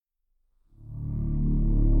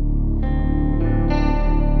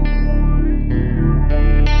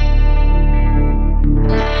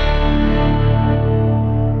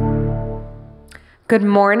Good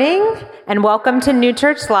morning and welcome to New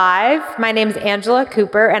Church Live. My name is Angela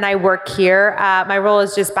Cooper and I work here. My role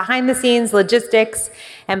is just behind the scenes, logistics,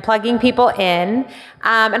 and plugging people in.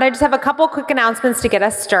 And I just have a couple quick announcements to get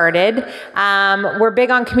us started. We're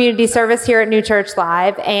big on community service here at New Church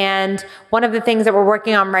Live, and one of the things that we're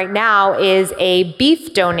working on right now is a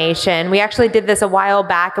beef donation. We actually did this a while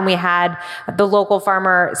back, and we had the local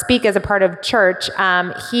farmer speak as a part of church.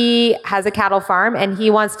 He has a cattle farm, and he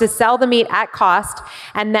wants to sell the meat at cost,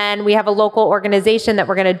 and then we have a local organization that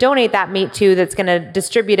we're going to donate that meat to that's going to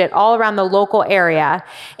distribute it all around the local area.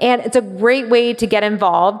 And it's a great way to get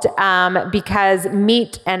involved because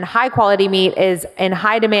meat and high quality meat is in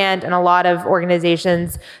high demand, and a lot of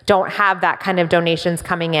organizations don't have that kind of donations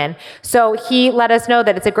coming in. So he let us know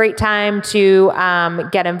that it's a great time to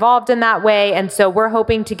get involved in that way. And so we're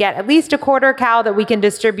hoping to get at least a quarter cow that we can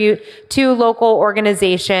distribute to local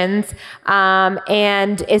organizations.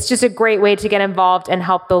 And it's just a great way to get involved and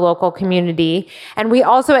help the local community. And we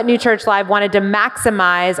also at New Church Live wanted to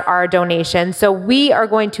maximize our donation. So we are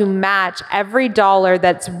going to match every dollar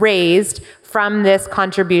that's raised from this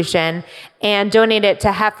contribution and donate it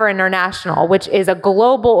to Heifer International, which is a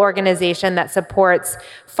global organization that supports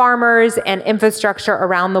farmers and infrastructure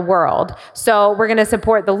around the world. So we're going to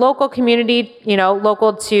support the local community,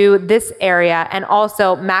 local to this area, and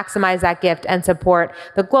also maximize that gift and support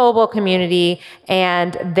the global community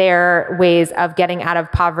and their ways of getting out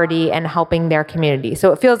of poverty and helping their community.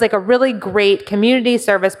 So it feels like a really great community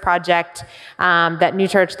service project that New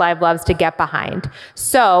Church Live loves to get behind.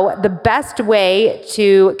 So the best way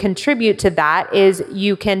to contribute to that is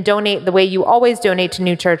you can donate the way you always donate to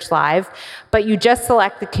New Church Live, but you just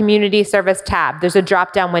select the community service tab. There's a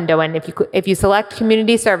drop-down window, and if you select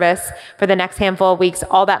community service for the next handful of weeks,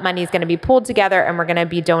 all that money is going to be pulled together, and we're going to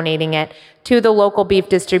be donating it to the local beef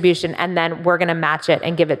distribution, and then we're going to match it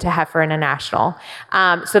and give it to Heifer International.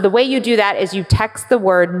 So the way you do that is you text the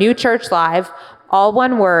word New Church Live, all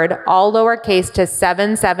one word, all lowercase, to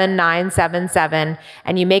 77977,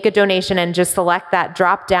 and you make a donation and just select that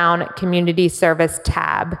drop-down community service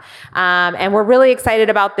tab. And we're really excited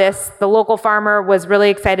about this. The local farmer was really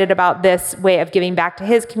excited about this way of giving back to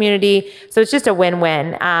his community. So it's just a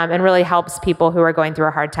win-win and really helps people who are going through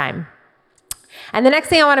a hard time. And the next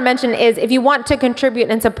thing I want to mention is if you want to contribute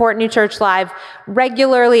and support New Church Live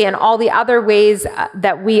regularly and all the other ways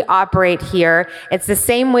that we operate here, it's the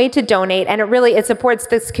same way to donate. And it supports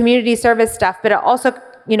this community service stuff, but it also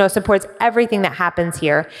supports everything that happens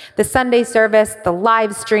here. The Sunday service, the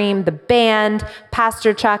live stream, the band,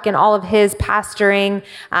 Pastor Chuck and all of his pastoring,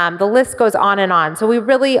 the list goes on and on. So we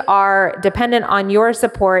really are dependent on your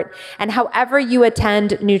support. And however you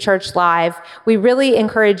attend New Church Live, we really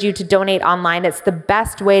encourage you to donate online. It's the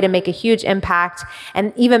best way to make a huge impact.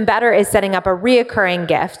 And even better is setting up a reoccurring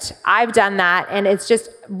gift. I've done that, and it's just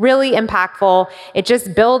really impactful. It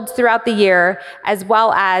just builds throughout the year, as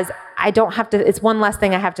well as it's one less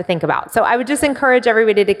thing I have to think about. So I would just encourage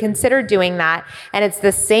everybody to consider doing that. And it's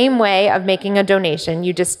the same way of making a donation.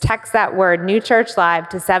 You just text that word New Church Live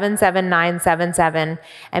to 77977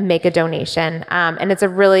 and make a donation. And it's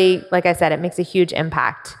like I said, it makes a huge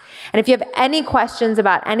impact. And if you have any questions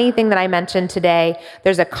about anything that I mentioned today,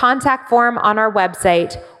 there's a contact form on our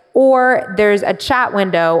website, or there's a chat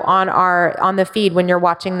window on the feed when you're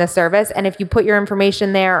watching the service. And if you put your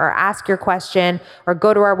information there or ask your question or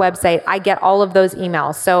go to our website, I get all of those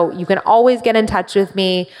emails. So you can always get in touch with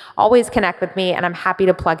me, always connect with me, and I'm happy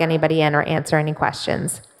to plug anybody in or answer any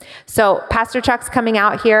questions. So Pastor Chuck's coming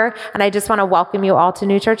out here, and I just want to welcome you all to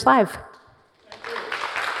New Church Live.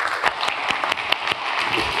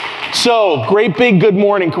 So, great big good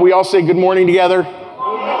morning. Can we all say good morning together?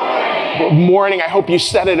 Good morning. I hope you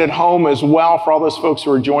said it at home as well for all those folks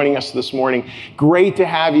who are joining us this morning. Great to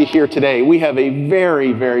have you here today. We have a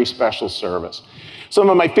very, very special service. Some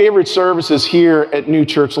of my favorite services here at New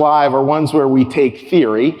Church Live are ones where we take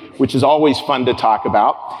theory, which is always fun to talk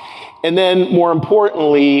about, and then more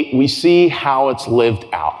importantly, we see how it's lived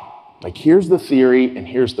out. Like, here's the theory and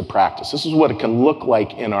here's the practice. This is what it can look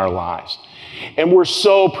like in our lives. And we're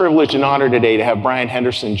so privileged and honored today to have Brian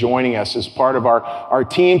Henderson joining us as part of our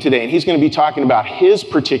team today. And he's going to be talking about his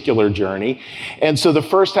particular journey. And so the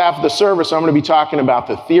first half of the service, I'm going to be talking about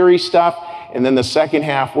the theory stuff. And then the second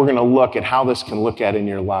half, we're going to look at how this can look at in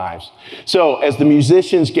your lives. So as the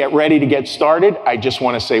musicians get ready to get started, I just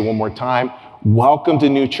want to say one more time, welcome to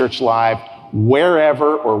New Church Live.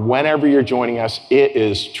 Wherever or whenever you're joining us, it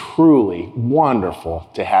is truly wonderful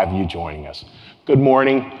to have you joining us. Good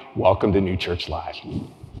morning. Welcome to New Church Live.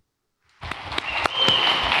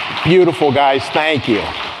 Beautiful, guys. Thank you.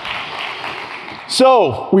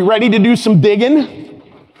 So, we ready to do some digging?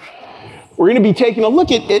 we're going to be taking a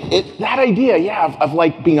look at that idea, of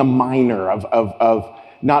like being a miner, of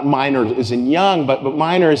not minor as in young, but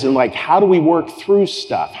minor as in like, how do we work through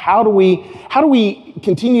stuff? How do we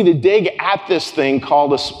continue to dig at this thing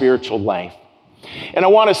called a spiritual life? And I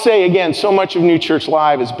want to say again, so much of New Church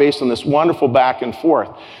Live is based on this wonderful back and forth.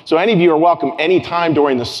 So any of you are welcome anytime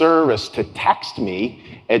during the service to text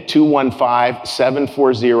me at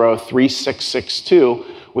 215-740-3662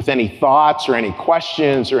 with any thoughts or any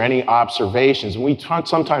questions or any observations. And we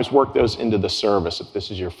sometimes work those into the service if this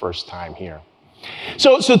is your first time here.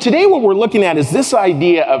 So today what we're looking at is this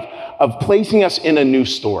idea of placing us in a new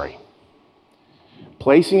story.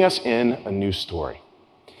 Placing us in a new story.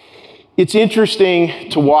 It's interesting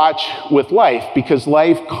to watch with life because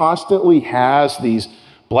life constantly has these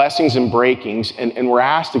blessings and breakings, and we're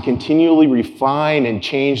asked to continually refine and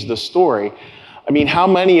change the story. I mean, how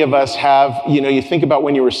many of us have, you think about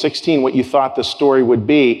when you were 16, what you thought the story would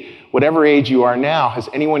be. Whatever age you are now, has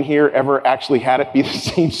anyone here ever actually had it be the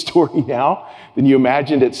same story now than you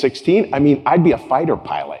imagined at 16? I mean, I'd be a fighter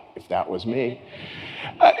pilot if that was me.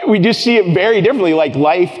 We just see it very differently, like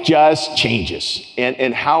life just changes.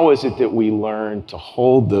 And how is it that we learn to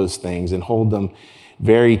hold those things and hold them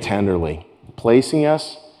very tenderly, placing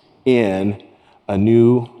us in a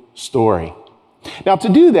new story? Now, to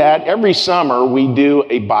do that, every summer we do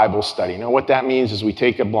a Bible study. Now, what that means is we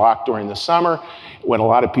take a block during the summer when a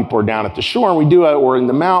lot of people are down at the shore, and we do it, or in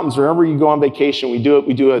the mountains, or wherever you go on vacation, we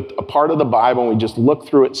do a part of the Bible, and we just look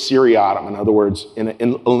through it seriatim, in other words, in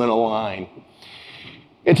a line.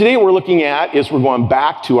 And today what we're looking at is we're going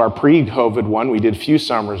back to our pre-COVID one we did a few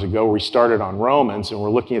summers ago, where we started on Romans, and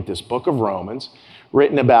we're looking at this book of Romans,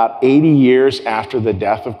 written about 80 years after the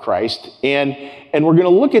death of Christ. And we're going to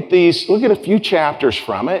look at a few chapters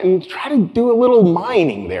from it and try to do a little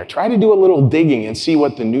mining there, try to do a little digging and see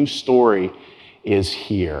what the new story is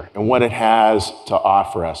here and what it has to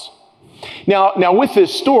offer us. Now with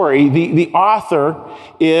this story, the author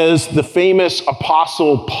is the famous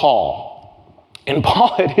Apostle Paul. And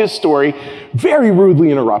Paul had his story very rudely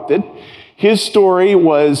interrupted. His story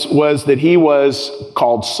was that he was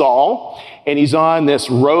called Saul, and he's on this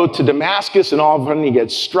road to Damascus, and all of a sudden he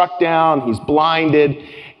gets struck down, he's blinded,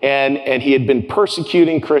 and he had been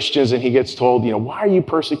persecuting Christians, and he gets told, why are you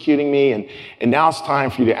persecuting me? And now it's time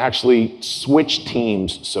for you to actually switch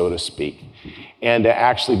teams, so to speak, and to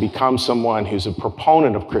actually become someone who's a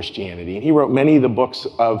proponent of Christianity. And he wrote many of the books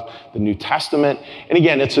of the New Testament. And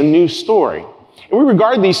again, it's a new story. And we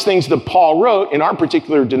regard these things that Paul wrote in our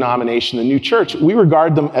particular denomination, the New Church, we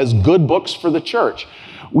regard them as good books for the church.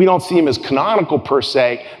 We don't see them as canonical per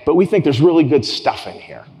se, but we think there's really good stuff in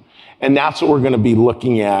here. And that's what we're going to be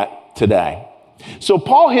looking at today. So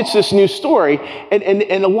Paul hits this new story, and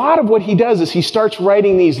a lot of what he does is he starts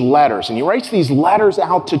writing these letters, and he writes these letters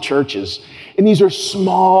out to churches, and these are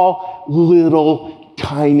small, little,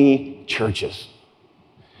 tiny churches.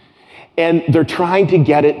 And they're trying to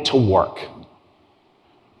get it to work.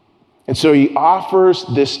 And so he offers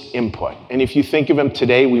this input. And if you think of him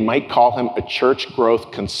today, we might call him a church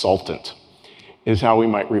growth consultant, is how we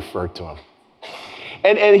might refer to him.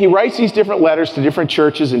 And he writes these different letters to different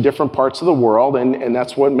churches in different parts of the world, and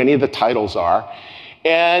that's what many of the titles are.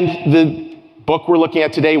 And the book we're looking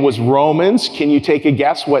at today was Romans. Can you take a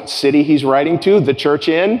guess what city he's writing to? The church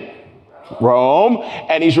in Rome.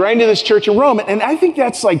 And he's writing to this church in Rome. And I think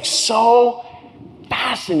that's like so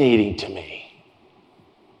fascinating to me.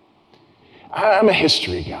 I'm a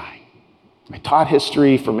history guy. I taught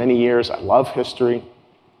history for many years. I love history.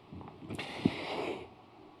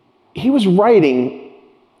 He was writing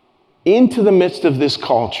into the midst of this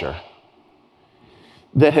culture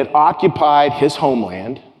that had occupied his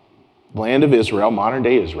homeland, the land of Israel, modern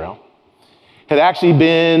day Israel, had actually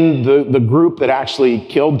been the group that actually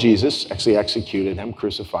killed Jesus, actually executed him,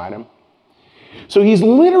 crucified him. So he's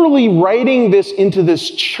literally writing this into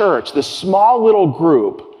this church, this small little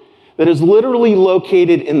group that is literally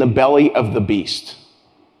located in the belly of the beast.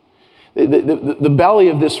 The belly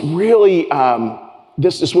of this really,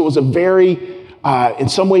 this is what was a very, in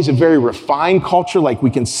some ways, a very refined culture. Like we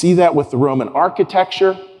can see that with the Roman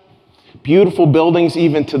architecture, beautiful buildings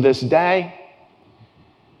even to this day.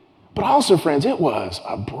 But also, friends, it was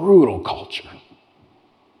a brutal culture.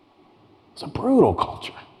 It's a brutal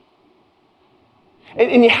culture.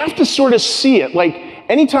 And you have to sort of see it. Like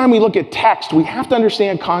anytime we look at text, we have to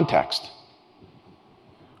understand context.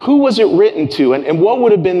 Who was it written to, and what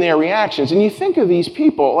would have been their reactions? And you think of these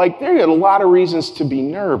people, like they had a lot of reasons to be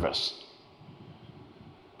nervous.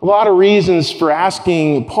 A lot of reasons for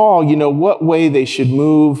asking Paul, what way they should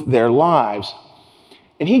move their lives.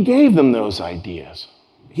 And he gave them those ideas.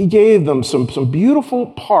 He gave them some beautiful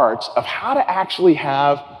parts of how to actually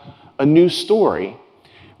have a new story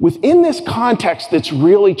within this context that's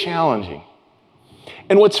really challenging.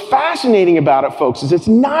 And what's fascinating about it, folks, is it's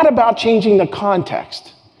not about changing the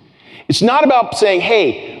context. It's not about saying,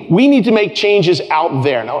 hey, we need to make changes out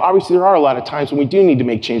there. Now, obviously, there are a lot of times when we do need to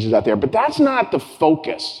make changes out there, but that's not the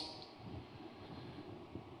focus.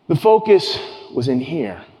 The focus was in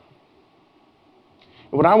here.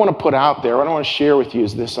 And what I want to put out there, what I want to share with you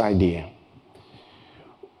is this idea.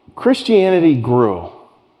 Christianity grew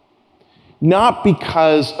not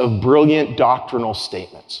because of brilliant doctrinal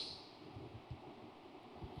statements.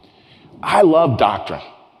 I love doctrine.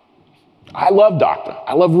 I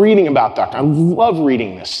love reading about doctrine. I love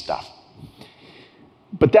reading this stuff.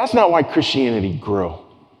 But that's not why Christianity grew.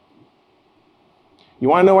 You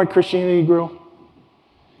want to know why Christianity grew?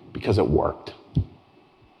 Because it worked.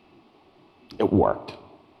 It worked.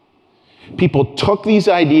 People took these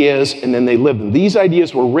ideas and then they lived them. These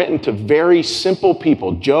ideas were written to very simple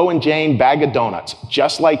people, Joe and Jane, bag of donuts,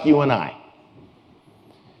 just like you and I.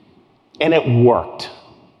 And it worked.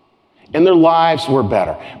 And their lives were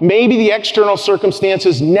better. Maybe the external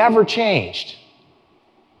circumstances never changed.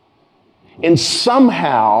 And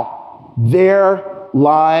somehow their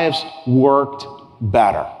lives worked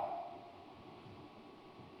better,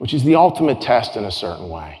 which is the ultimate test in a certain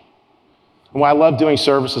way. And why I love doing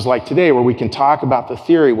services like today where we can talk about the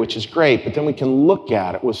theory, which is great, but then we can look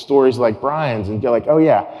at it with stories like Brian's and go like, oh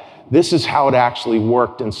yeah, this is how it actually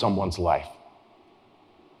worked in someone's life.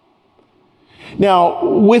 Now,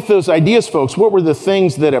 with those ideas, folks, what were the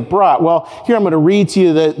things that it brought? Well, here I'm going to read to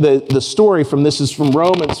you the story from, this is from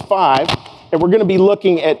Romans 5, and we're going to be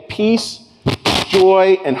looking at peace,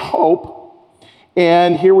 joy, and hope.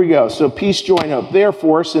 And here we go. So peace, joy, and hope.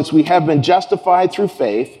 Therefore, since we have been justified through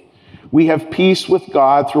faith, we have peace with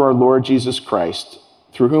God through our Lord Jesus Christ,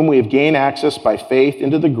 through whom we have gained access by faith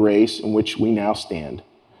into the grace in which we now stand.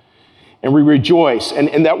 And we rejoice.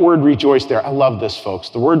 And that word rejoice there, I love this, folks.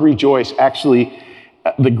 The word rejoice, actually,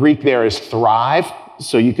 the Greek there is thrive.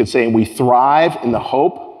 So you could say we thrive in the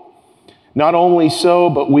hope. Not only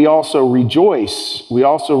so, but we also rejoice. We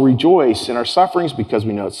also rejoice in our sufferings because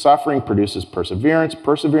we know that suffering produces perseverance,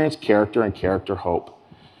 perseverance, character, and character, hope.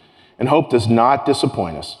 And hope does not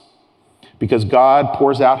disappoint us because God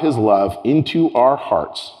pours out his love into our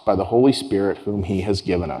hearts by the Holy Spirit whom he has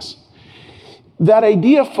given us. That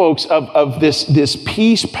idea, folks, of this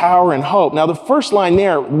peace, power, and hope. Now, the first line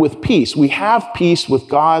there with peace, we have peace with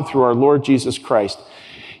God through our Lord Jesus Christ.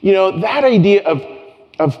 You know, that idea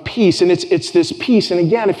of peace, and it's this peace, and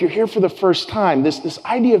again, if you're here for the first time, this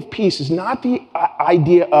idea of peace is not the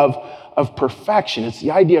idea of perfection, it's the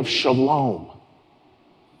idea of shalom.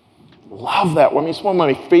 Love that. I mean, it's one of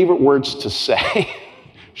my favorite words to say,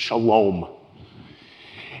 shalom.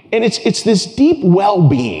 And it's this deep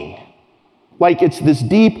well-being. Like it's this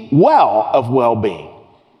deep well of well-being.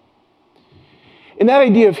 And that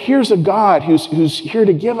idea of here's a God who's here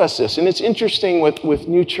to give us this. And it's interesting with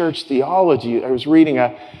New Church theology. I was reading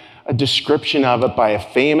a description of it by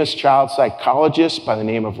a famous child psychologist by the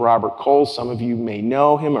name of Robert Coles. Some of you may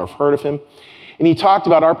know him or have heard of him. And he talked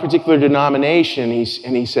about our particular denomination.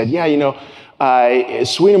 And he said, yeah, you know,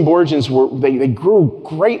 Swedenborgians they grew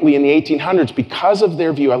greatly in the 1800s because of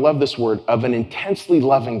their view, I love this word, of an intensely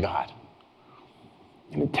loving God.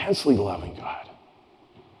 An intensely loving God.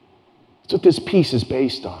 That's what this peace is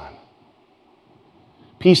based on.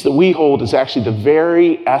 Peace that we hold is actually the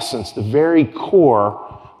very essence, the very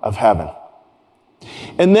core of heaven.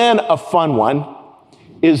 And then a fun one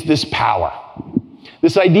is this power.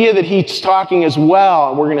 This idea that he's talking as well,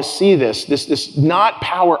 and we're going to see this not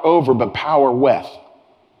power over, but power with.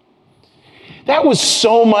 That was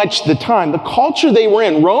so much the time. The culture they were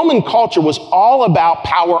in, Roman culture, was all about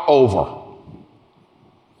power over.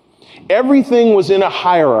 Everything was in a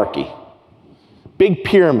hierarchy. Big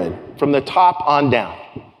pyramid from the top on down.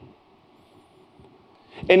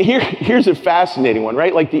 And here's a fascinating one,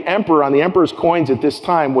 right? Like the emperor, on the emperor's coins at this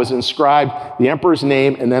time was inscribed the emperor's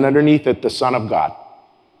name and then underneath it, the Son of God.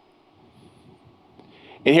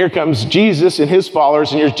 And here comes Jesus and his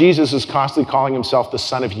followers, and here's Jesus is constantly calling himself the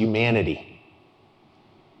Son of Humanity.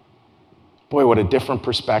 Boy, what a different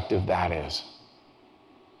perspective that is.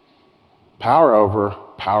 Power over,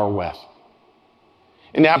 power with.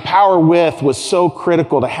 And that power with was so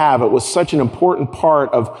critical to have. It was such an important part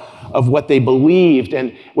of what they believed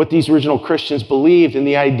and what these original Christians believed. And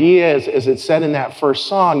the idea, as it said in that first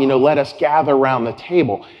song, you know, let us gather around the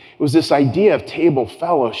table. It was this idea of table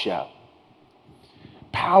fellowship.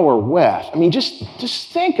 Power with. I mean,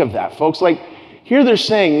 just think of that, folks. Like, here they're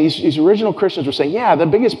saying, these original Christians were saying, yeah, the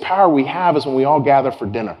biggest power we have is when we all gather for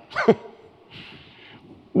dinner.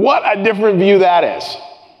 What a different view that is.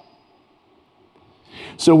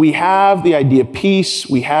 So we have the idea of peace,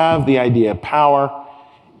 we have the idea of power,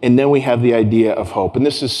 and then we have the idea of hope. And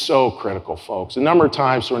this is so critical, folks. A number of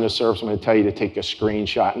times during the service, I'm going to tell you to take a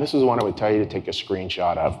screenshot, and this is one I would tell you to take a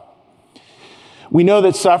screenshot of. We know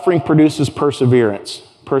that suffering produces perseverance,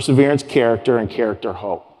 character, and character,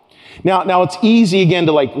 hope. Now it's easy, again,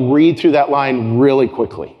 to read through that line really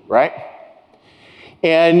quickly, right?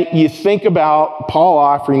 And you think about Paul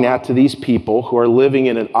offering that to these people who are living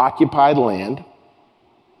in an occupied land,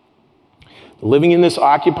 living in this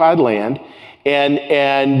occupied land,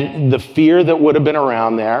 and the fear that would have been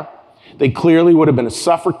around there. They clearly would have been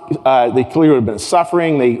suffering. They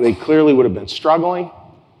clearly would have been struggling.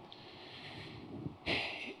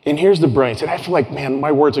 And here's the brilliance. And I feel like, man,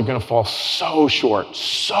 my words are going to fall so short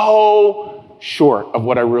of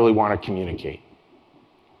what I really want to communicate.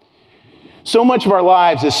 So much of our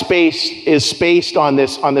lives is spaced on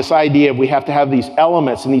this idea of we have to have these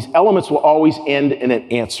elements, and these elements will always end in an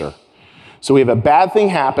answer. So we have a bad thing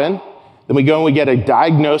happen, then we go and we get a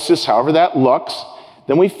diagnosis, however that looks,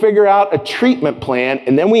 then we figure out a treatment plan,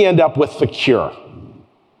 and then we end up with the cure.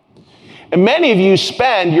 And many of you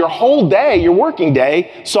spend your whole day, your working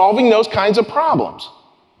day, solving those kinds of problems.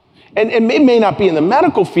 And it may not be in the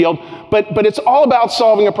medical field, but it's all about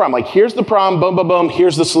solving a problem. Like, here's the problem, boom, boom, boom,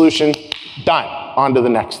 here's the solution, done, on to the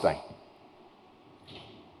next thing.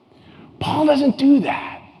 Paul doesn't do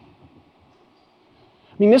that.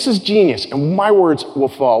 I mean, this is genius, and my words will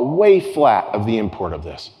fall way flat of the import of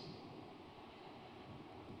this.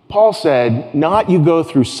 Paul said, not you go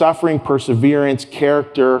through suffering, perseverance,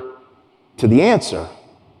 character, to the answer.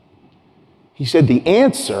 He said the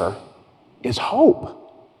answer is hope.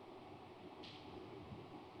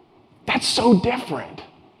 That's so different.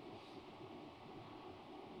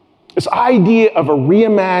 This idea of a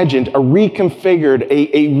reimagined, a reconfigured,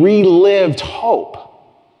 a relived hope.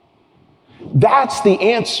 That's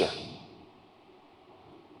the answer.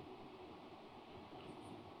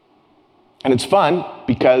 And it's fun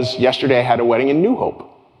because yesterday I had a wedding in New Hope.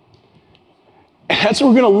 And that's what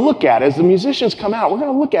we're going to look at as the musicians come out. We're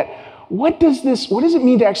going to look at what does it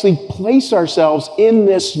mean to actually place ourselves in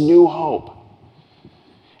this new hope?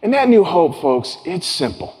 And that new hope, folks, it's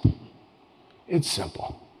simple. It's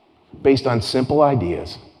simple. Based on simple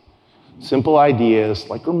ideas. Simple ideas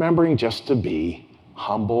like remembering just to be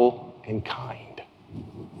humble and kind.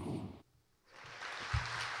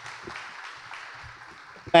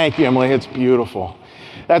 Thank you, Emily. It's beautiful.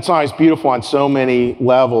 That song is beautiful on so many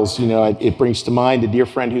levels. You know, it brings to mind a dear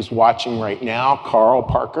friend who's watching right now, Carl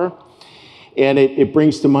Parker. And it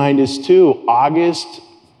brings to mind this too. August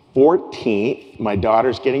 14th, my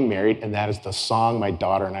daughter's getting married, and that is the song my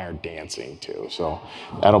daughter and I are dancing to. So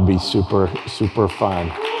that'll be super, super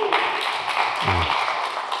fun.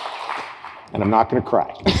 And I'm not going to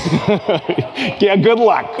cry. Yeah, good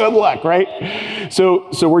luck, right?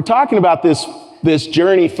 So we're talking about this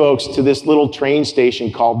journey, folks, to this little train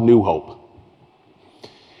station called New Hope.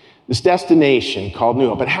 This destination called New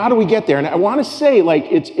Hope. And how do we get there? And I want to say,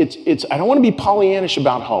 it's I don't want to be Pollyannish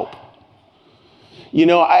about hope. You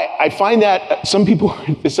know, I find that some people,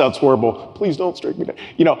 this sounds horrible, please don't strike me down.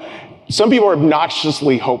 You know, some people are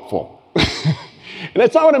obnoxiously hopeful. And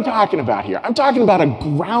that's not what I'm talking about here. I'm talking about a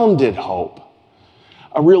grounded hope.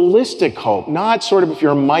 A realistic hope, not sort of if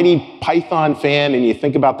you're a Mighty Python fan and you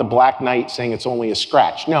think about the Black Knight saying it's only a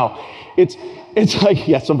scratch. No, it's like,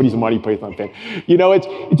 yeah, somebody's a Mighty Python fan. You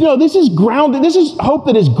know, this is grounded. This is hope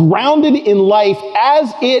that is grounded in life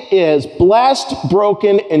as it is, blessed,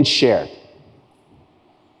 broken, and shared.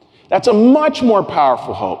 That's a much more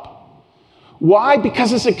powerful hope. Why?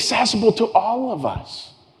 Because it's accessible to all of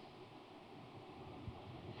us.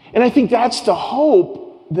 And I think that's the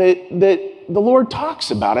hope that the Lord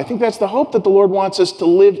talks about. I think that's the hope that the Lord wants us to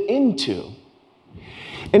live into.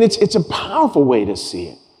 And it's a powerful way to see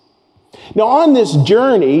it. Now, on this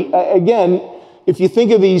journey, again, if you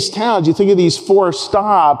think of these towns, you think of these 4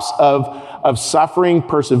 stops of suffering,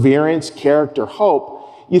 perseverance, character, hope.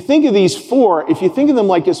 You think of these 4, if you think of them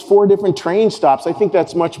like as 4 different train stops, I think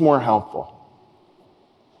that's much more helpful.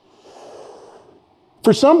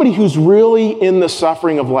 For somebody who's really in the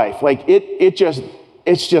suffering of life, like it's just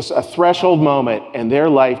a threshold moment and their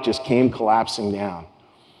life just came collapsing down.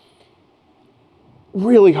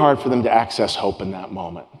 Really hard for them to access hope in that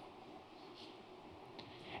moment.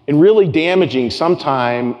 And really damaging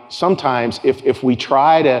sometimes if we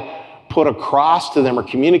try to put across to them or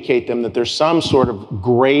communicate them that there's some sort of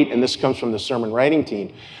great, and this comes from the sermon writing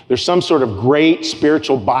team, there's some sort of great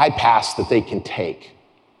spiritual bypass that they can take.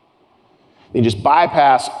 They just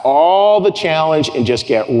bypass all the challenge and just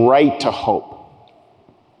get right to hope.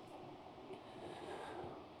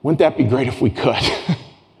 Wouldn't that be great if we could?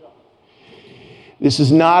 This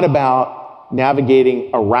is not about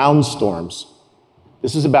navigating around storms.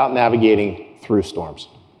 This is about navigating through storms.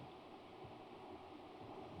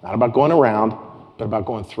 Not about going around, but about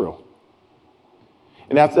going through.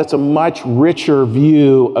 And that's a much richer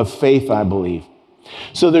view of faith, I believe.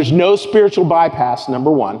 So there's no spiritual bypass,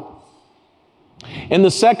 number one. And the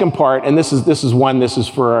second part, and this is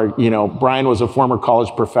for our, Brian was a former college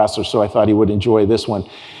professor, so I thought he would enjoy this one.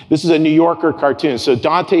 This is a New Yorker cartoon. So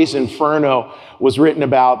Dante's Inferno was written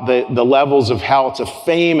about the levels of hell. It's a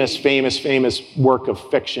famous, famous, famous work of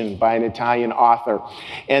fiction by an Italian author.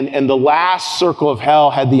 And the last circle of hell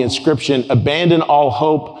had the inscription, "Abandon all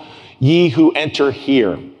hope, ye who enter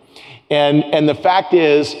here." And the fact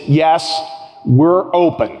is, yes, we're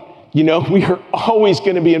open. We are always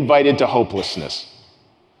going to be invited to hopelessness.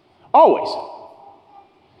 Always.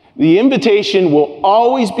 The invitation will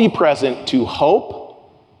always be present to hope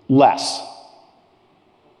less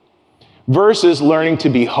versus learning to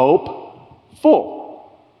be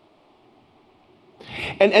hopeful.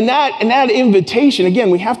 And that invitation, again,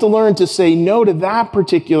 we have to learn to say no to that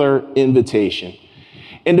particular invitation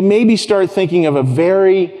and to maybe start thinking of a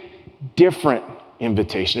very different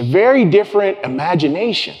invitation, a very different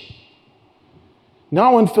imagination.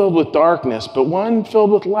 Not one filled with darkness, but one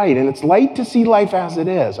filled with light. And it's light to see life as it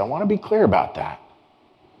is. I want to be clear about that.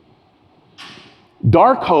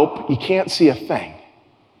 Dark hope, you can't see a thing.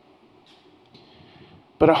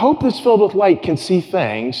 But a hope that's filled with light can see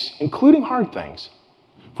things, including hard things,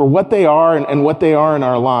 for what they are and what they are in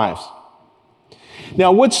our lives.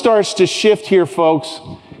 Now, what starts to shift here, folks,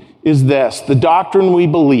 is this: the doctrine we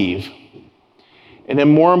believe. And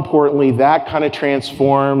then more importantly, that kind of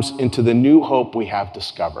transforms into the new hope we have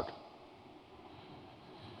discovered.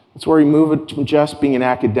 That's where we move it from just being an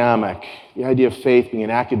academic, the idea of faith being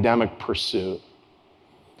an academic pursuit,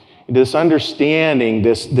 into this understanding,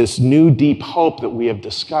 this new deep hope that we have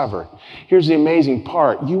discovered. Here's the amazing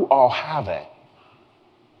part: you all have it.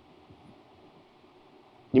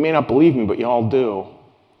 You may not believe me, but you all do.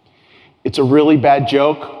 It's a really bad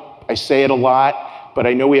joke. I say it a lot. But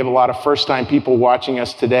I know we have a lot of first-time people watching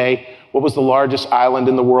us today. What was the largest island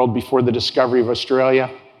in the world before the discovery of Australia?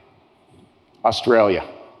 Australia.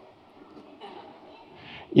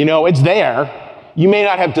 It's there. You may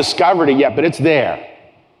not have discovered it yet, but it's there.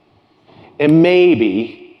 And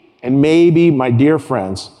maybe, my dear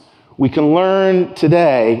friends, we can learn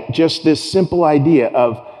today just this simple idea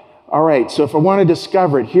of, all right, so if I want to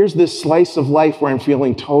discover it, here's this slice of life where I'm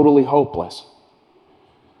feeling totally hopeless.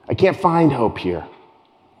 I can't find hope here.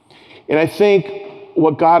 And I think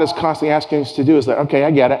what God is constantly asking us to do is that, okay,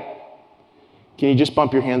 I get it. Can you just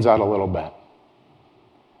bump your hands out a little bit?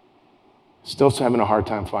 Still having a hard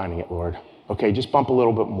time finding it, Lord. Okay, just bump a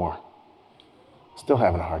little bit more. Still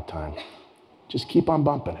having a hard time. Just keep on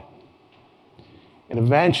bumping it. And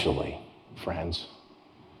eventually, friends,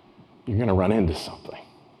 you're going to run into something.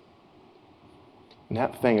 And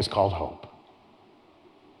that thing is called hope.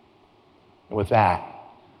 And with that,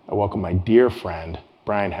 I welcome my dear friend,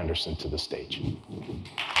 Brian Henderson, to the stage.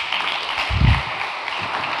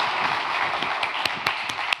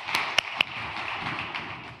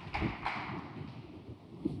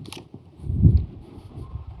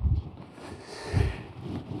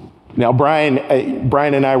 Now, Brian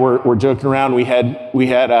and I were joking around. We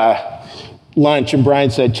had lunch, and Brian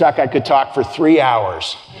said, "Chuck, I could talk for 3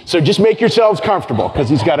 hours. So just make yourselves comfortable," because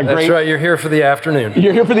he's got a great... That's right, you're here for the afternoon.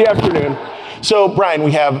 You're here for the afternoon. So, Brian,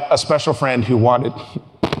 we have a special friend who wanted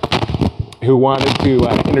to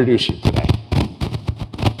introduce you today.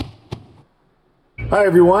 Hi,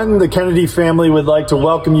 everyone. The Kennedy family would like to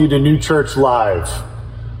welcome you to New Church Live.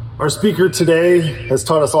 Our speaker today has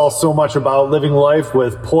taught us all so much about living life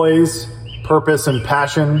with poise, purpose, and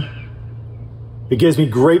passion. It gives me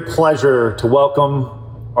great pleasure to welcome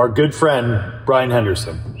our good friend, Brian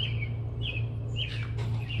Henderson.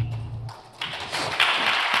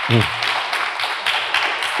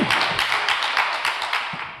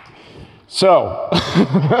 So,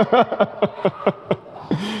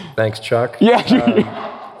 thanks, Chuck. Yeah.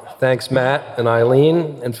 Thanks, Matt and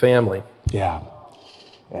Eileen and family. Yeah,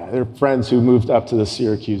 they're friends who moved up to the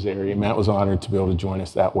Syracuse area. Matt was honored to be able to join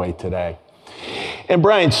us that way today. And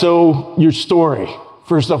Brian, so your story.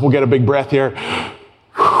 First off, we'll get a big breath here.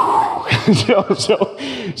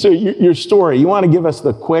 So your story. You want to give us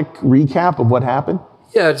the quick recap of what happened?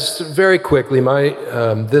 Yeah, just very quickly,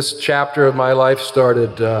 this chapter of my life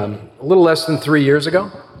started a little less than 3 years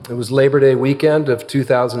ago. It was Labor Day weekend of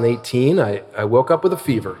 2018. I woke up with a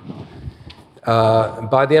fever.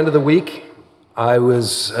 By the end of the week, I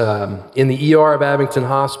was in the ER of Abington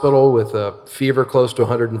Hospital with a fever close to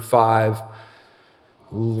 105,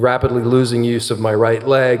 rapidly losing use of my right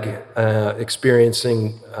leg,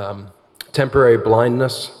 experiencing temporary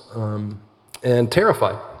blindness, and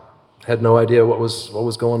terrified. Had no idea what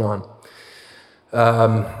was going on.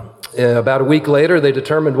 About a week later, they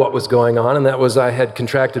determined what was going on, and that was I had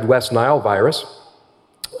contracted West Nile virus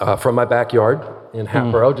from my backyard in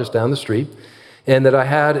Hatboro, just down the street, and that I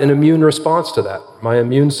had an immune response to that. My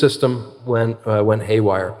immune system went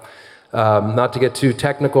haywire. Not to get too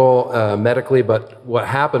technical medically, but what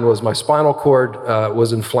happened was my spinal cord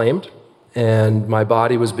was inflamed, and my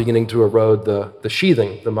body was beginning to erode the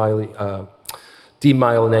sheathing, the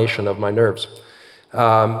demyelination of my nerves.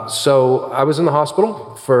 So I was in the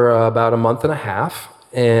hospital for about a month and a half,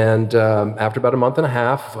 and after about a month and a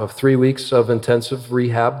half of 3 weeks of intensive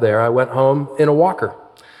rehab there, I went home in a walker.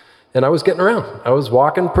 And I was getting around. I was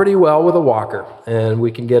walking pretty well with a walker, and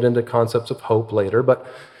we can get into concepts of hope later, but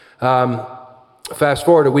fast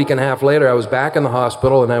forward a week and a half later, I was back in the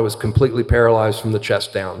hospital, and I was completely paralyzed from the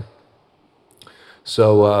chest down.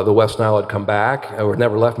 So the West Nile had come back, or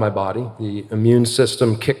never left my body. The immune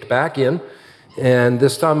system kicked back in, and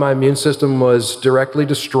this time my immune system was directly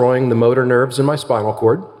destroying the motor nerves in my spinal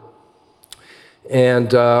cord,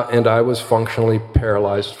 and I was functionally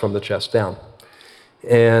paralyzed from the chest down.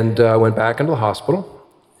 And I went back into the hospital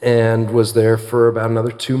and was there for about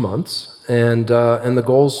another 2 months, and the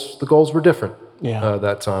goals were different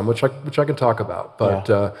that time, which I can talk about,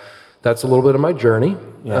 but. That's a little bit of my journey.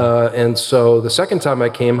 And so the second time I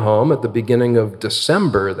came home at the beginning of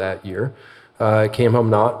December that year, I came home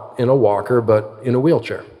not in a walker, but in a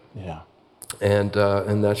wheelchair. Yeah. And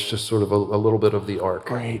that's just sort of a little bit of the arc.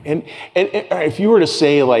 Great. And if you were to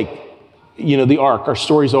say, like, the arc, our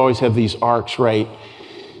stories always have these arcs, right?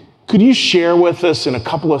 Could you share with us in a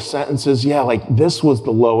couple of sentences, this was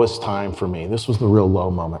the lowest time for me. This was the real low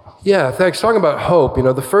moment. Yeah, thanks. Talking about hope,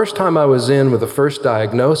 the first time I was in with the first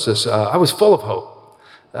diagnosis, I was full of hope.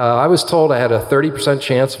 I was told I had a 30%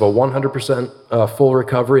 chance of a 100% full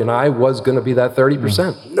recovery, and I was going to be that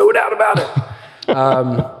 30%. No doubt about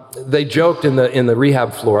it. They joked in the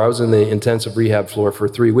rehab floor. I was in the intensive rehab floor for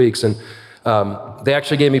 3 weeks, and they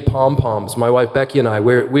actually gave me pom-poms. My wife Becky and I,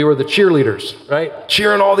 we were the cheerleaders, right?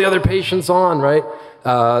 Cheering all the other patients on, right?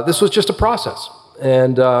 This was just a process,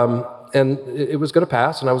 and it was going to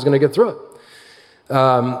pass, and I was going to get through it.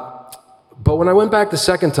 But when I went back the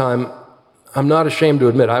second time, I'm not ashamed to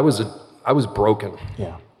admit I was broken.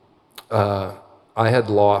 Yeah. I had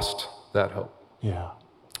lost that hope. Yeah.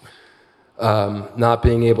 Not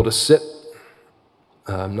being able to sit.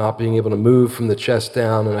 Not being able to move from the chest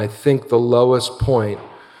down. And I think the lowest point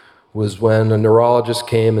was when a neurologist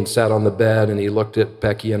came and sat on the bed, and he looked at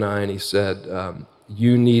Becky and I, and he said,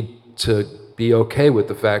 you need to be okay with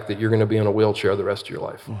the fact that you're going to be in a wheelchair the rest of your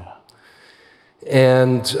life. Yeah.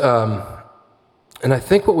 And I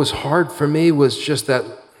think what was hard for me was just that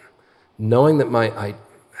knowing that I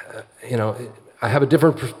have a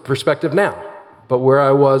different perspective now, but where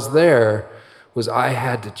I was there was I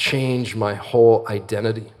had to change my whole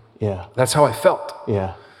identity. Yeah. That's how I felt.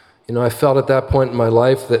 Yeah. I felt at that point in my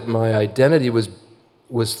life that my identity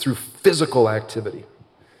was through physical activity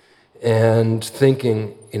and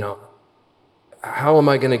thinking, how am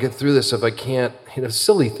I going to get through this if I can't,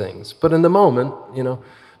 silly things. But in the moment,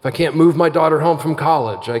 if I can't move my daughter home from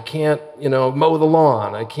college, I can't, mow the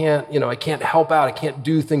lawn, I can't help out, I can't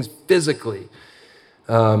do things physically.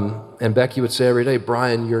 And Becky would say every day,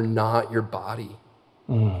 Brian, you're not your body.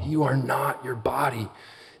 You are not your body.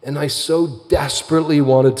 And I so desperately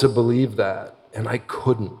wanted to believe that, and I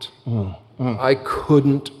couldn't. I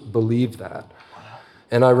couldn't believe that.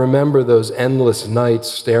 And I remember those endless nights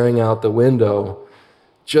staring out the window,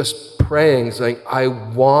 just praying, saying, I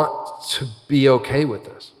want to be okay with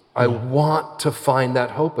this. I want to find that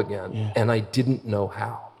hope again. Yeah. And I didn't know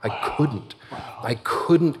how. I couldn't. I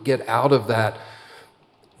couldn't get out of that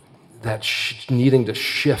needing to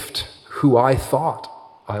shift who I thought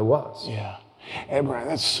I was. Yeah. And Brian,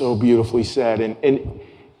 that's so beautifully said. And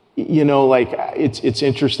it's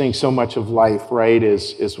interesting, so much of life, right,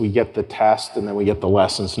 is we get the test and then we get the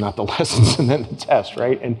lessons, not the lessons and then the test,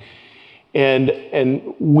 right?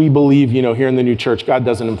 And we believe, here in the New Church, God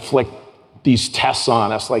doesn't inflict these tests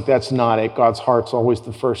on us. Like, that's not it. God's heart's always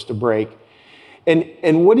the first to break.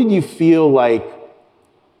 And what did you feel like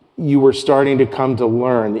you were starting to come to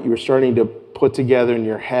learn, that you were starting to put together in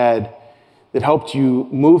your head, that helped you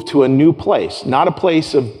move to a new place? Not a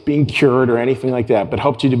place of being cured or anything like that, but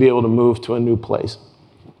helped you to be able to move to a new place?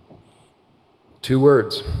 2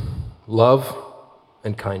 words: love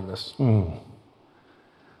and kindness.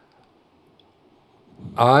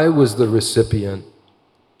 I was the recipient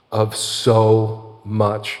of so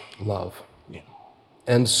much love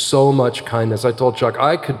and so much kindness. I told Chuck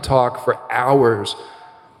I could talk for hours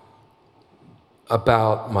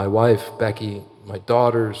about my wife, Becky, my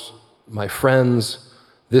daughters, my friends,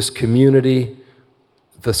 this community,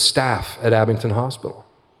 the staff at Abington Hospital.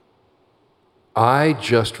 I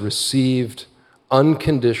just received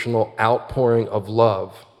unconditional outpouring of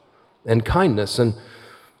love and kindness. And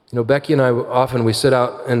Becky and I often, we sit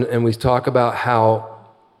out and we talk about how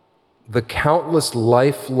the countless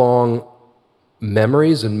lifelong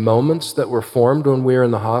memories and moments that were formed when we were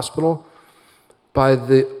in the hospital by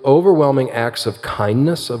the overwhelming acts of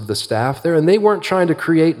kindness of the staff there. And they weren't trying to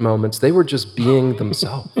create moments, they were just being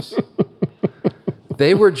themselves.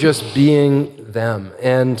 They were just being them.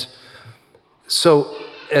 And so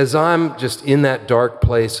as I'm just in that dark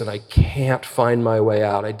place and I can't find my way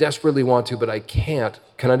out, I desperately want to, but I can't.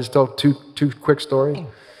 Can I just tell two quick stories?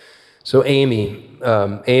 So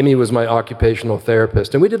Amy was my occupational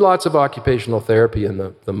therapist, and we did lots of occupational therapy in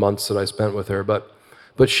the months that I spent with her, but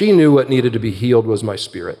she knew what needed to be healed was my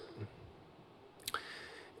spirit.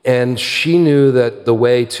 And she knew that the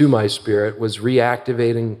way to my spirit was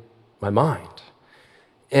reactivating my mind.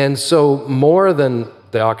 And so more than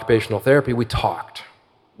the occupational therapy, we talked.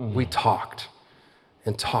 We talked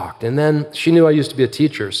and talked. And then she knew I used to be a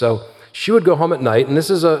teacher, so she would go home at night, and this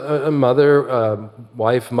is a mother,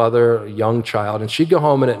 wife, mother, a young child, and she'd go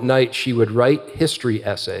home, and at night she would write history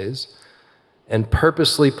essays and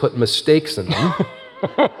purposely put mistakes in them.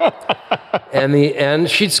 And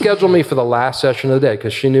she'd schedule me for the last session of the day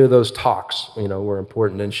because she knew those talks, were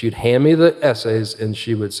important. And she'd hand me the essays, and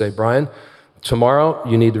she would say, "Brian, tomorrow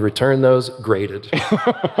you need to return those graded."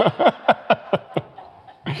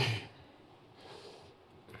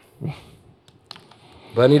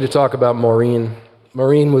 But I need to talk about Maureen.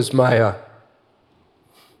 Maureen was my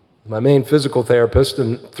main physical therapist,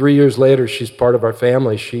 and 3 years later, she's part of our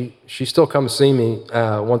family. She still comes see me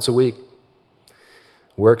once a week,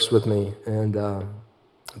 works with me, and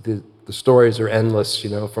the stories are endless,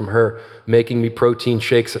 from her making me protein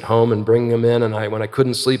shakes at home and bringing them in, and when I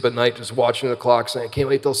couldn't sleep at night, just watching the clock, saying, "I can't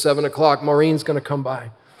wait till 7 o'clock, Maureen's going to come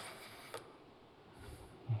by."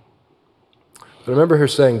 But I remember her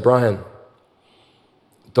saying, "Brian,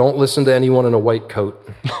 don't listen to anyone in a white coat.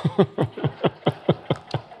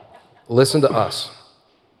 Listen to us.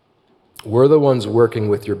 We're the ones working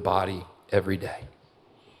with your body every day.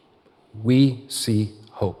 We see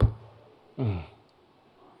hope."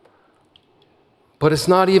 But it's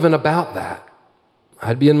not even about that.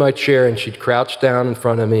 I'd be in my chair and she'd crouch down in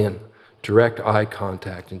front of me and direct eye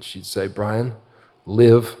contact, and she'd say, "Brian,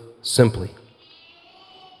 live simply.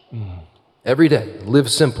 Every day, live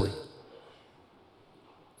simply.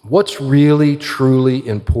 What's really, truly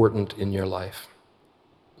important in your life?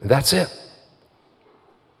 That's it."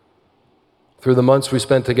 Through the months we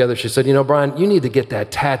spent together, she said, "Brian, you need to get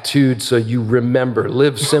that tattooed so you remember,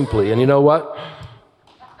 live simply." And you know what?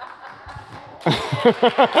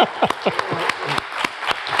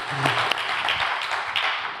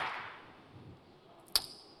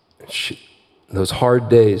 Those hard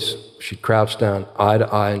days, she'd crouch down eye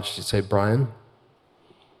to eye and she'd say, "Brian,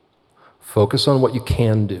 focus on what you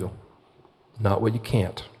can do, not what you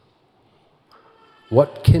can't.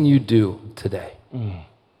 What can you do today?"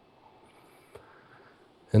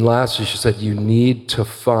 And lastly, she said, "You need to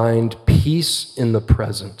find peace in the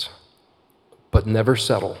present, but never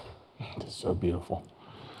settle." That's so beautiful.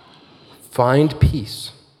 Find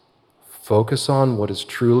peace. Focus on what is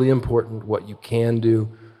truly important, what you can do.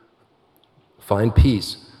 Find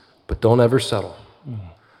peace, but don't ever settle.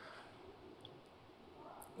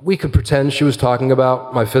 We could pretend she was talking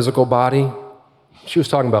about my physical body. She was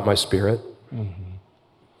talking about my spirit.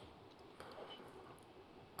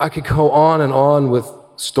 I could go on and on with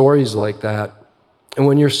stories like that. And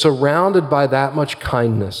when you're surrounded by that much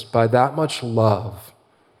kindness, by that much love,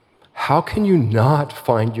 how can you not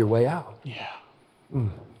find your way out? Yeah.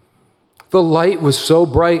 The light was so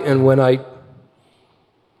bright, and when I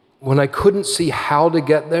couldn't see how to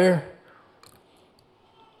get there,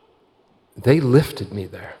 they lifted me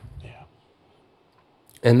there. Yeah.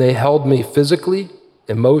 And they held me physically,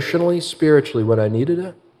 emotionally, spiritually when I needed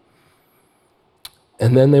it.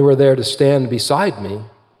 And then they were there to stand beside me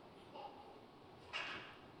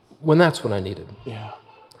when that's what I needed. Yeah.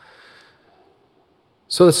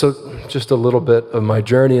 So that's just a little bit of my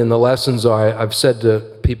journey, and the lessons are, I've said to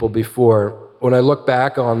people before, when I look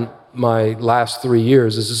back on my last 3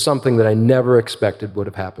 years, this is something that I never expected would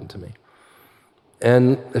have happened to me.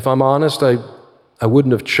 And if I'm honest, I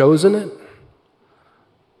wouldn't have chosen it,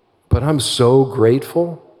 but I'm so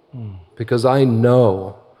grateful because I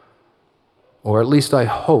know, or at least I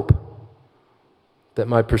hope, that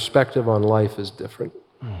my perspective on life is different.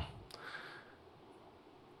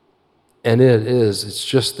 And it's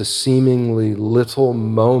just the seemingly little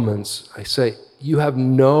moments. I say, you have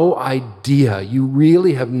no idea, you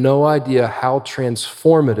really have no idea how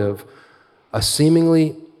transformative a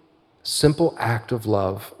seemingly simple act of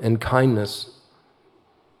love and kindness,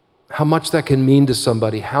 how much that can mean to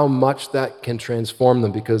somebody, how much that can transform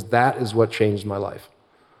them, because that is what changed my life.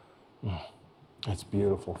 That's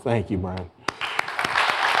beautiful. Thank you, Brian.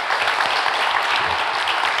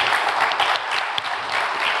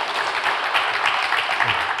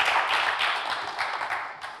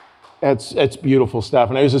 It's beautiful stuff,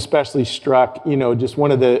 and I was especially struck. Just one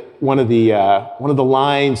of the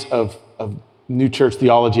lines of New Church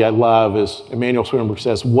theology I love is Emanuel Swedenborg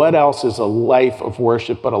says, "What else is a life of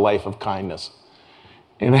worship but a life of kindness?"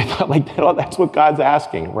 And I thought, that's what God's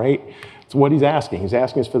asking, right? It's what He's asking. He's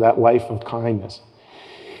asking us for that life of kindness.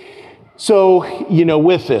 So,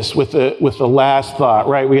 with the last thought,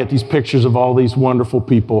 right? We got these pictures of all these wonderful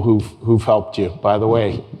people who've helped you. By the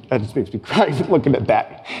way, that just makes me cry looking at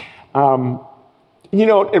that. And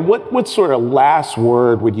what sort of last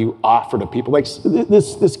word would you offer to people? Like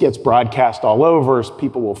this gets broadcast all over, so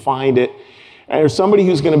people will find it. And there's somebody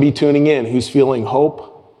who's going to be tuning in who's feeling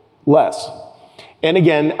hopeless. And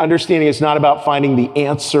again, understanding it's not about finding the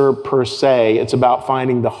answer per se, it's about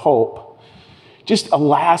finding the hope. Just a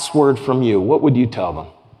last word from you. What would you tell them?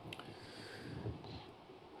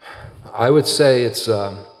 I would say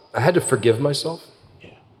I had to forgive myself.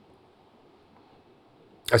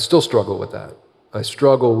 I still struggle with that. I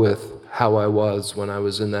struggle with how I was when I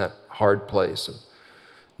was in that hard place, and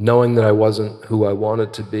knowing that I wasn't who I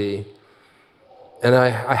wanted to be. And I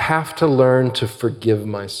have to learn to forgive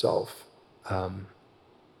myself.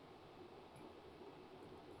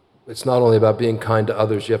 It's not only about being kind to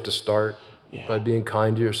others, you have to start by being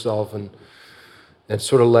kind to yourself and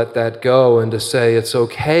sort of let that go, and to say it's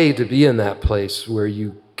okay to be in that place where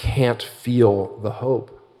you can't feel the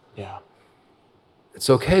hope. Yeah. It's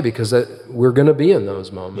okay, because we're going to be in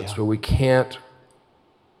those moments where we can't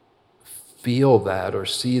feel that or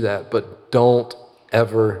see that, but don't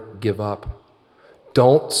ever give up.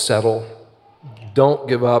 Don't settle. Don't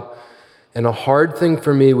give up. And a hard thing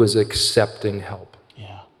for me was accepting help.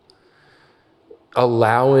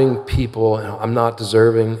 Allowing people, I'm not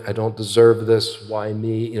deserving, I don't deserve this, why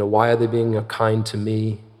me? Why are they being kind to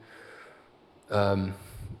me?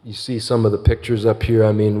 You see some of the pictures up here.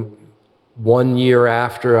 1 year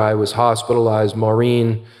after I was hospitalized,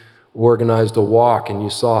 Maureen organized a walk, and you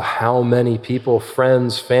saw how many people,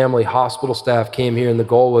 friends, family, hospital staff came here, and the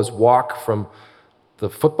goal was walk from the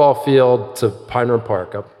football field to Pinewood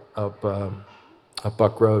Park up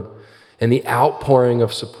Buck Road. And the outpouring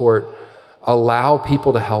of support, allow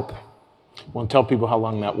people to help. Well, tell people how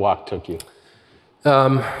long that walk took you.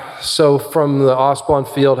 So from the Osborne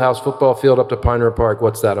Fieldhouse football field up to Pinewood Park,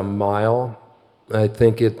 what's that, a mile? I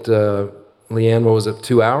think Leanne, what was it,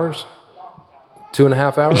 2 hours?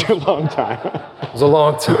 2.5 hours? A long time. It was a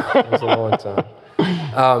long time.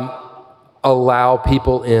 Allow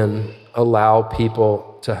people in, allow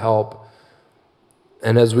people to help.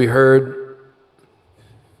 And as we heard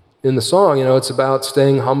in the song, it's about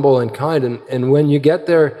staying humble and kind. And when you get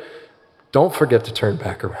there, don't forget to turn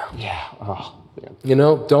back around.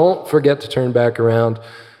 Don't forget to turn back around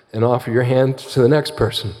and offer your hand to the next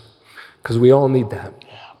person, because we all need that.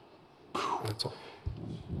 That's all.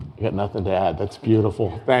 You got nothing to add. That's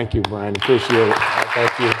beautiful. Thank you, Brian. Appreciate it.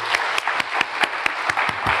 Thank you.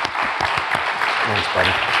 Thanks,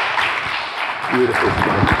 buddy. Beautiful.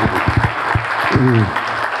 Thank you.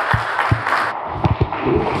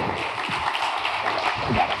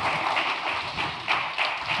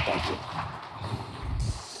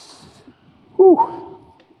 Whew.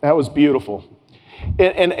 That was beautiful.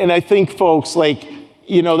 And I think, folks,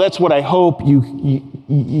 that's what I hope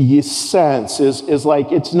you sense is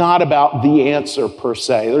like, it's not about the answer per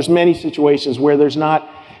se. There's many situations where there's not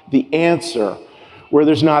the answer, where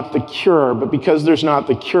there's not the cure, but because there's not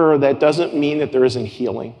the cure, that doesn't mean that there isn't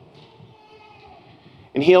healing.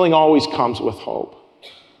 And healing always comes with hope.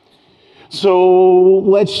 So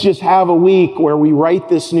let's just have a week where we write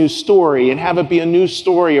this new story and have it be a new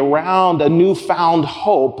story around a newfound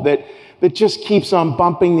hope that just keeps on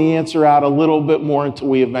bumping the answer out a little bit more until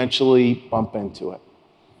we eventually bump into it.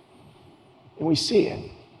 And we see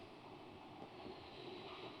it.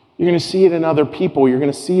 You're going to see it in other people. You're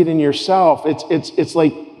going to see it in yourself. It's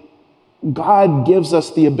like God gives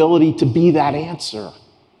us the ability to be that answer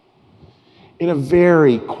in a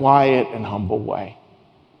very quiet and humble way.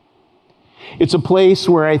 It's a place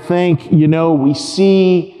where I think, we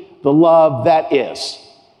see the love that is.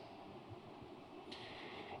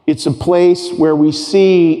 It's a place where we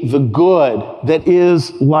see the good that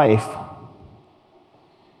is life.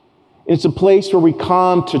 It's a place where we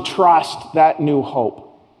come to trust that new hope.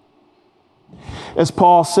 As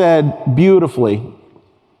Paul said beautifully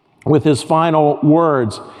with his final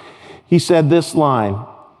words, he said this line,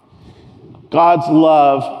 God's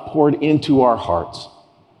love poured into our hearts.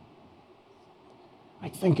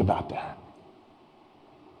 Like, think about that.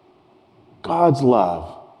 God's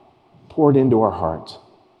love poured into our hearts.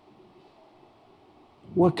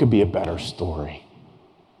 What could be a better story?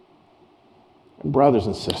 And brothers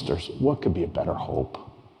and sisters, what could be a better hope?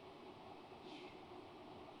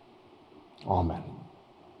 Amen.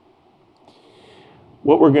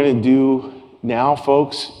 What we're going to do now,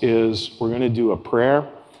 folks, is we're going to do a prayer.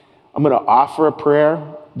 I'm going to offer a prayer.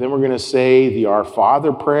 Then we're going to say the Our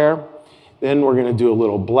Father prayer. Then we're going to do a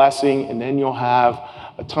little blessing. And then you'll have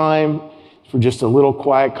a time for just a little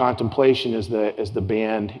quiet contemplation as the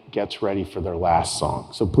band gets ready for their last song.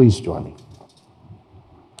 So please join me.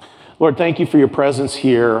 Lord, thank you for your presence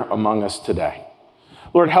here among us today.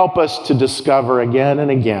 Lord, help us to discover again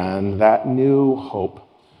and again that new hope.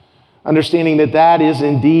 Understanding that is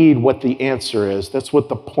indeed what the answer is. That's what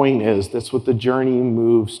the point is. That's what the journey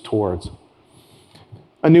moves towards.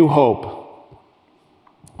 A new hope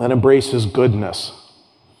that embraces goodness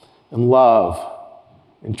and love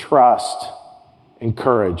and trust and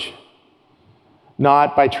courage.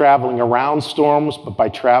 Not by traveling around storms, but by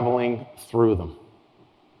traveling through them.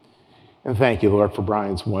 And thank you, Lord, for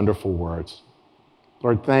Brian's wonderful words.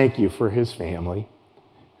 Lord, thank you for his family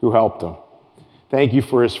who helped him. Thank you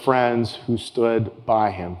for his friends who stood by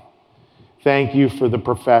him. Thank you for the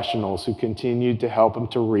professionals who continued to help him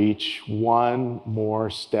to reach one more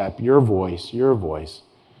step. Your voice,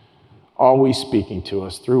 always speaking to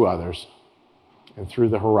us through others and through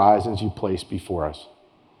the horizons you place before us.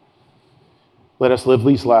 Let us live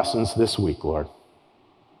these lessons this week, Lord.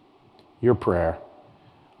 Your prayer,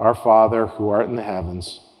 Our Father who art in the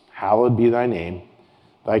heavens, hallowed be thy name.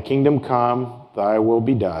 Thy kingdom come, thy will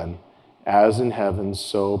be done, as in heaven,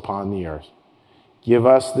 so upon the earth. Give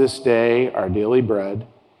us this day our daily bread,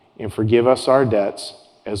 and forgive us our debts,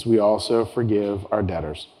 as we also forgive our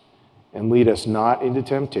debtors. And lead us not into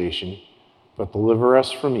temptation, but deliver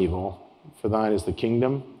us from evil. For thine is the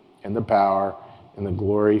kingdom, and the power, and the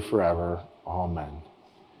glory forever. Amen.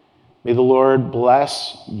 May the Lord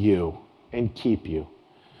bless you and keep you.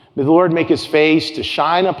 May the Lord make his face to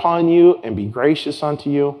shine upon you and be gracious unto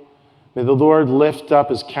you. May the Lord lift up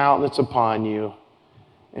his countenance upon you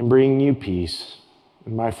and bring you peace.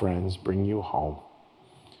 And my friends, bring you home.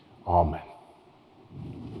 Amen.